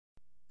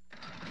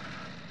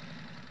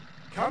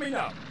Coming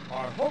up,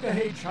 our Hoka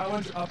Hey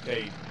Challenge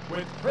update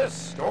with Chris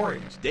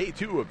Story. It's day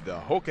 2 of the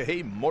Hoka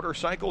Hey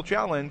Motorcycle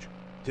Challenge.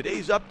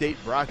 Today's update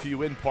brought to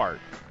you in part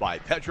by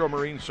Petro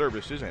Marine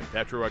Services and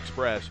Petro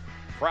Express,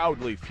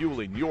 proudly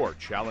fueling your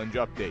challenge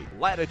update.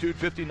 Latitude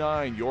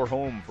 59, your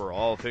home for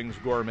all things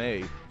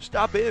gourmet.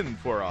 Stop in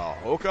for a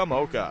Hoka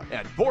Mocha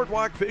at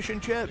Boardwalk Fish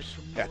and Chips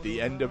at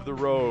the end of the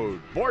road.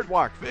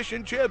 Boardwalk Fish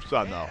and Chips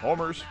on the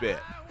Homer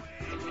Spit.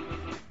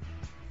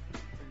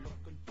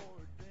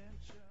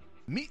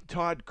 Meet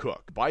Todd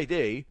Cook. By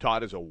day,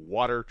 Todd is a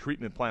water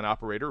treatment plant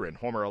operator in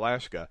Homer,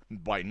 Alaska.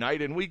 By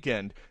night and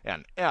weekend,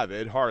 an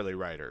avid Harley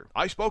rider.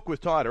 I spoke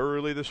with Todd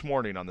early this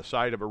morning on the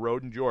side of a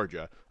road in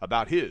Georgia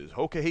about his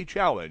Hoka Hey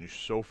Challenge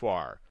so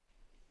far.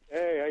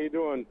 Hey, how you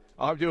doing?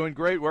 I'm doing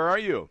great. Where are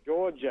you?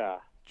 Georgia.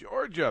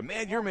 Georgia.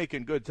 Man, you're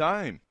making good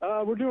time.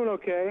 We're doing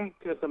okay.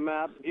 Got the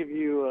map to give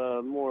you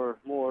a more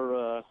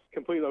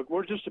complete look.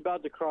 We're just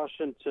about to cross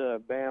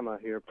into Bama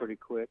here pretty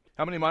quick.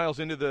 How many miles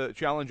into the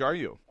challenge are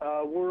you?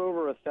 We're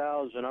over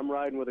 1,000. I'm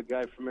riding with a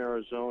guy from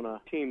Arizona,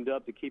 teamed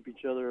up to keep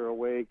each other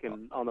awake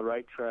and on the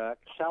right track.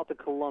 South of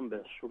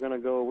Columbus. We're gonna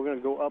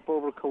go up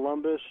over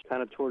Columbus,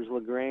 kind of towards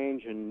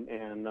LaGrange,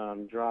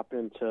 and drop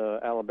into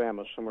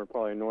Alabama, somewhere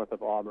probably north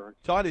of Auburn.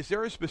 Todd, is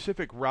there a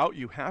specific route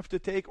you have to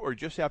take, or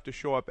just have to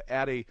show up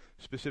at a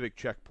specific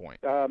checkpoint?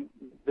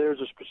 There's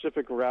a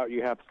specific route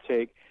you have to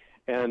take.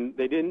 And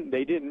they didn't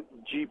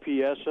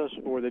GPS us,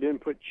 or they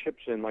didn't put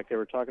chips in like they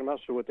were talking about.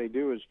 So what they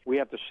do is we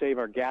have to save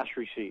our gas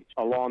receipts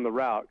along the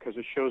route because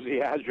it shows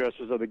the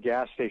addresses of the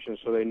gas stations,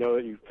 so they know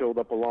that you filled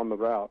up along the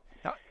route.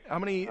 How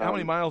many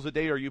miles a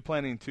day are you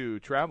planning to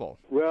travel?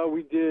 Well,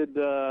 we did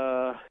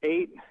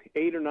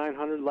 800 or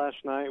 900 last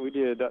night. We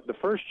did the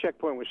first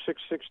checkpoint was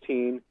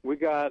 616. We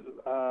got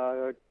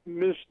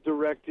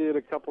misdirected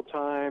a couple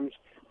times.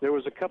 There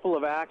was a couple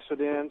of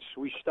accidents.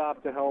 We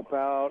stopped to help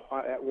out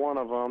at one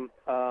of them.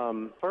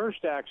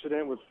 First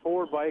accident with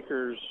 4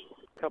 bikers,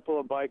 a couple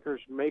of bikers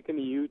making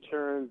the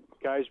U-turn.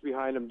 Guys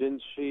behind them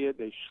didn't see it.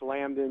 They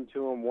slammed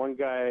into him. One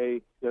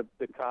guy, the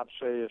cops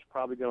say, is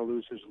probably going to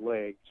lose his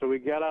leg. So we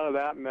got out of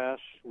that mess.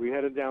 We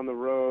headed down the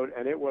road,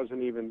 and it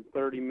wasn't even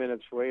 30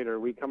 minutes later.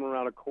 We come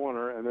around a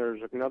corner, and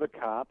there's another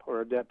cop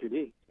or a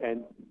deputy.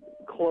 And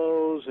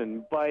clothes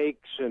and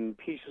bikes and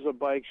pieces of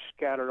bikes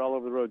scattered all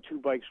over the road. 2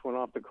 bikes went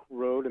off the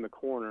road in the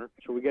corner.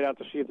 So we get out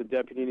to see if the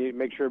deputy needed,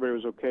 make sure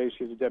everybody was okay,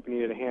 see if the deputy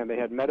needed a hand. They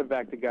had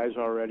medevac the guys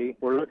already.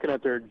 We're looking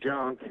at their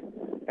junk,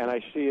 and I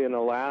see an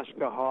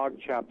Alaska Hog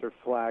Chapter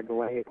flag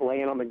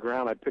laying on the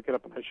ground. I pick it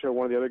up and I show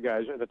one of the other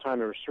guys. At the time,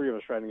 there was 3 of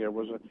us riding there. It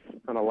was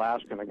an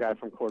Alaskan, a guy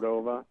from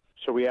Cordova.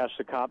 So we asked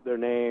the cop their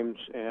names,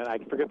 and I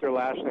forget their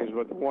last names,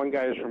 but one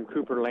guy is from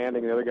Cooper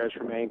Landing, the other guy's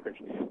from Anchorage.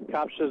 The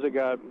cop says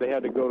they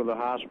had to go to the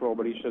hospital,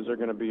 but he says they're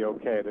going to be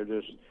okay. They're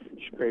just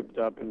scraped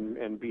up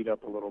and beat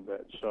up a little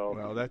bit. So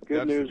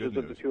good news is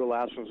that the 2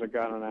 Alaskans that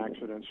got in an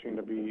accident seem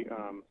to be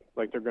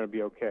like they're going to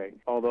be okay,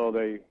 although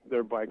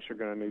their bikes are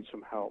going to need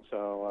some help.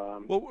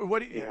 So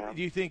what do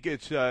you think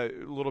it's a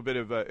little bit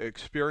of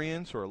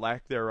experience or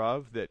lack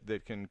thereof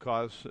that can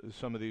cause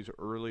some of these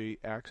early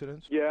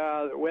accidents?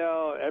 Yeah,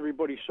 well,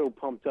 everybody's so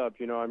pumped up,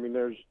 I mean,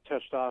 there's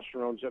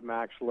testosterone's at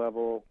max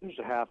level. There's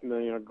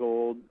 $500,000 of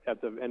gold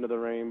at the end of the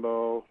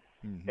rainbow.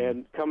 Mm-hmm.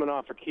 And coming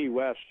off of Key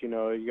West,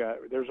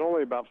 there's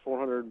only about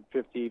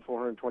 450,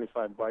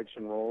 425 bikes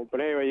enrolled.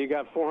 But anyway, you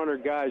got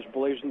 400 guys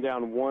blazing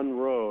down one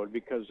road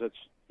because it's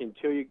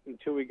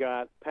until we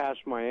got past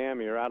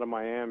Miami or out of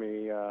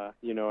Miami,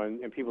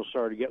 and people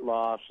started to get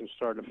lost and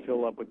started to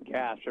fill up with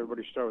gas.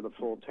 Everybody started with a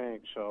full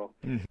tank. So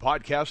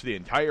podcast the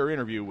entire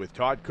interview with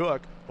Todd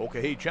Cook, Hoka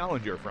Hey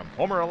Challenger from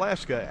Homer,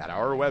 Alaska, at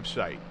our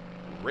website,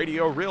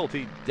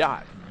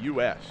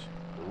 radiorealty.us.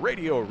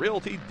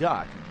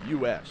 radiorealty.us.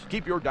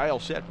 Keep your dial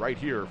set right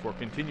here for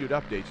continued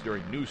updates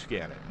during News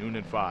Scan at noon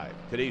and 5.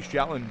 Today's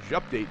challenge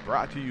update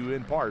brought to you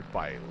in part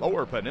by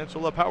Lower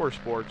Peninsula Power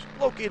Sports,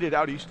 located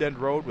out East End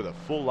Road with a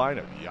full line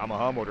of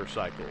Yamaha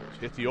motorcycles.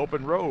 Hit the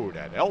open road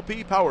at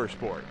LP Power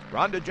Sports.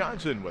 Rhonda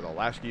Johnson with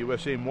Alaska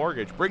USA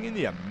Mortgage, bringing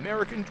the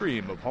American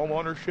dream of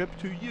homeownership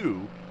to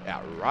you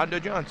at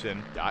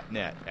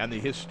RhondaJohnson.net. And the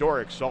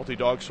historic Salty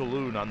Dog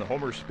Saloon on the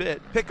Homer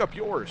Spit. Pick up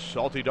your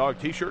Salty Dog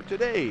t-shirt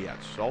today at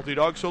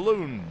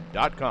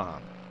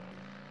SaltyDogSaloon.com.